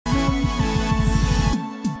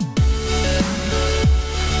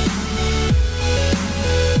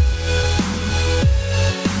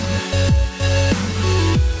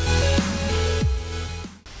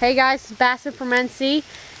Hey guys, it's Bassin from NC,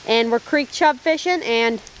 and we're creek chub fishing,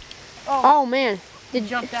 and oh man,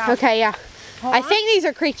 jumped out. Okay, yeah. I think these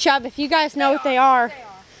are creek chub. If you guys know what they are,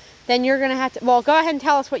 then you're gonna have to. Well, go ahead and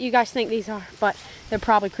tell us what you guys think these are, but they're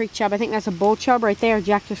probably creek chub. I think that's a bull chub right there.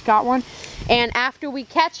 Jack just got one, and after we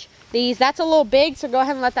catch these, that's a little big, so go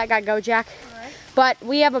ahead and let that guy go, Jack. All right. But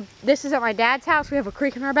we have this is at my dad's house. We have a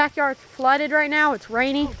creek in our backyard. It's flooded right now. It's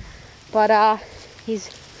rainy, but he's.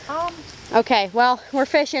 Okay, well, we're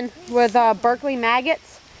fishing with Berkeley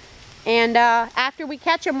maggots, and after we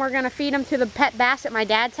catch them, we're gonna feed them to the pet bass at my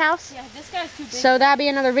dad's house. Yeah, this guy's too big. So that'll be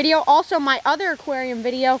another video. Also, my other aquarium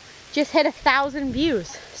video just hit 1,000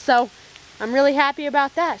 views, so I'm really happy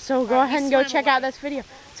about that. So go ahead and go check out this video.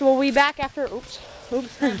 So we'll be back after. Oops.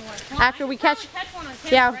 After we catch.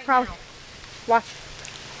 Yeah, probably. Watch.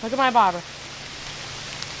 Look at my bobber.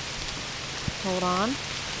 Hold on.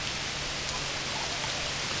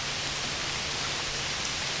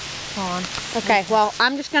 Okay, well,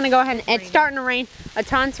 I'm just going to go ahead and, it's starting to rain a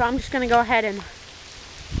ton, so I'm just going to go ahead and,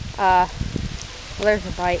 well, there's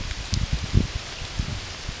a bite.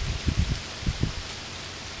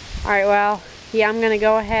 Alright, well, yeah, I'm going to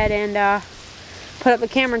go ahead and put up the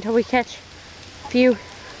camera until we catch a few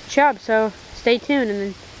chub, so stay tuned, and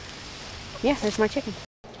then, yeah, there's my chicken.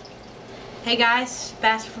 Hey guys,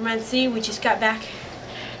 Bass from NC. We just got back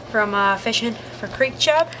from fishing for creek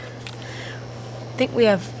chub. I think we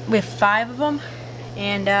have 5 of them,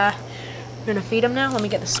 and we're gonna feed them now. Let me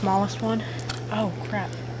get the smallest one. Oh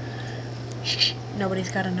crap! Shh,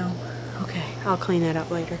 nobody's gotta know. Okay, I'll clean that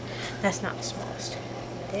up later. That's not the smallest.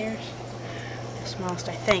 There's the smallest,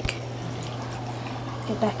 I think.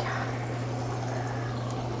 Get back.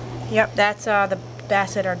 Yep, that's the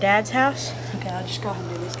bass at our dad's house. Okay, I'll just go ahead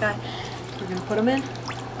and do this guy. We're gonna put him in.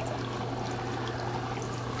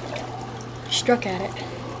 Struck at it.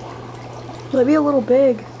 Might be a little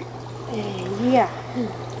big. Yeah.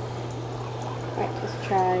 Alright,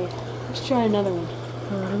 let's try another one.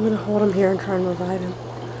 I'm gonna hold him here and try and revive him.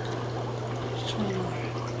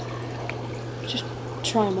 Just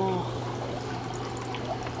try them all.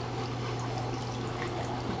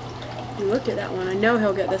 Look at that one. I know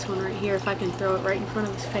he'll get this one right here if I can throw it right in front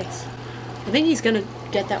of his face. I think he's gonna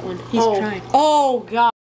get that one. He's trying. Oh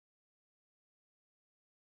god.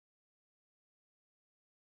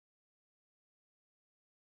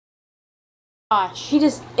 Gosh, he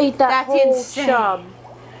just ate that whole insane. Chub.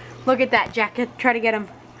 Look at that, Jack. Try to get him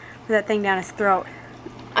with that thing down his throat.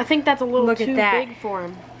 I think that's a little too big for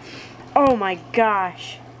him. Oh my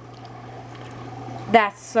gosh.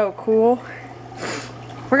 That's so cool.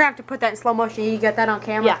 We're gonna have to put that in slow motion. You got that on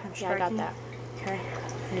camera? Yeah, I got that. Okay.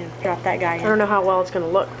 Yeah, drop that guy in. I don't know how well it's gonna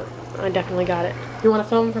look, but I definitely got it. You want to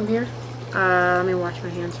film from here? Let me wash my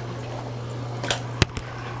hands.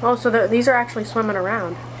 Oh, so these are actually swimming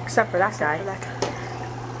around. Except for that guy.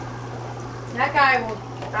 That guy will,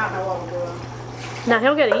 I don't know what we'll do. Now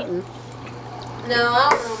he'll get eaten. No, I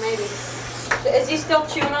don't know, maybe. Is he still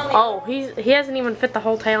chewing on the Oh, he hasn't even fit the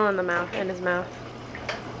whole tail in his mouth.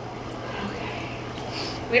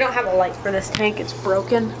 Okay. We don't have a light for this tank, it's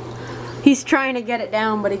broken. He's trying to get it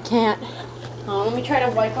down, but he can't. Oh, let me try to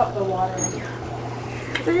wipe up the water.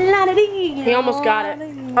 He almost got it.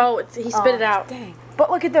 Oh, he spit it out. Dang. But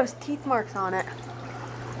look at those teeth marks on it.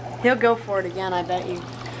 He'll go for it again, I bet you.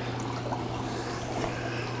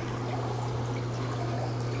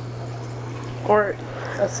 Or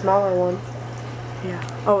a smaller one. Yeah.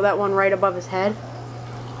 Oh, that one right above his head?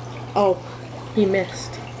 Oh, he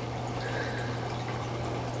missed.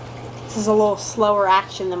 This is a little slower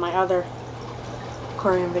action than my other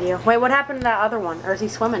aquarium video. Wait, what happened to that other one? Or is he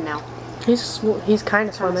swimming now? He's kind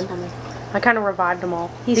of swimming. I kind of revived them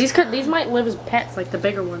all. These might live as pets, like the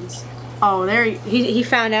bigger ones. Oh, there he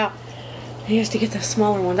found out he has to get the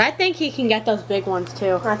smaller ones. I think he can get those big ones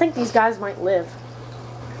too. I think these guys might live.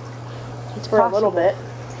 It's for a little bit.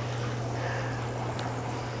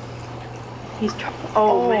 He's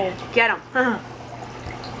oh man, get him!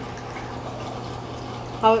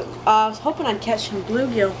 I was hoping I'd catch some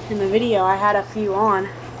bluegill in the video. I had a few on.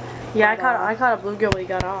 Yeah, I caught a bluegill when he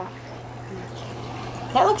got off.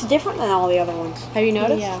 That looks different than all the other ones. Have you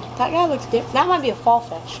noticed? Yeah. That guy looks different. That might be a fall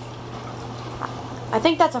fish. I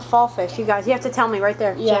think that's a fall fish, you guys. You have to tell me right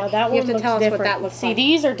there. Yeah, Jack, that one you have to looks tell us different. what that looks See, like.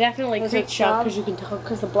 these are definitely creek chub because you can tell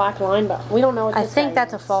because the black line, but we don't know what I this think guy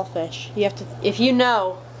that's is. a fall fish. You have to, if you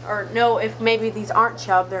know, or know if maybe these aren't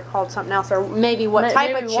chub, they're called something else, or maybe what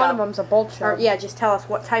type of chub. One of them's a bull chub. Or, yeah, just tell us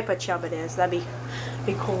what type of chub it is. That'd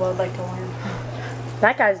be cool. I'd like to learn.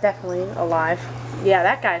 That guy's definitely alive. Yeah,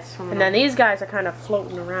 that guy's swimming. And then these guys are kind of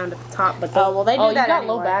floating around at the top, but oh well, they do that you got anyway.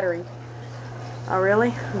 low battery. Oh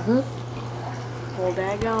really? Mhm. Well,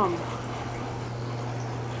 daggum.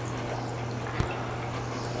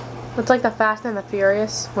 It's like the Fast and the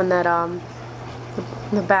Furious when that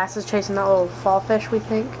the bass is chasing that little fall fish, we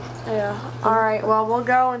think. Yeah. All right. Well, we'll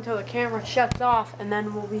go until the camera shuts off, and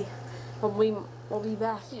then we'll be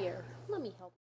back here. Let me help.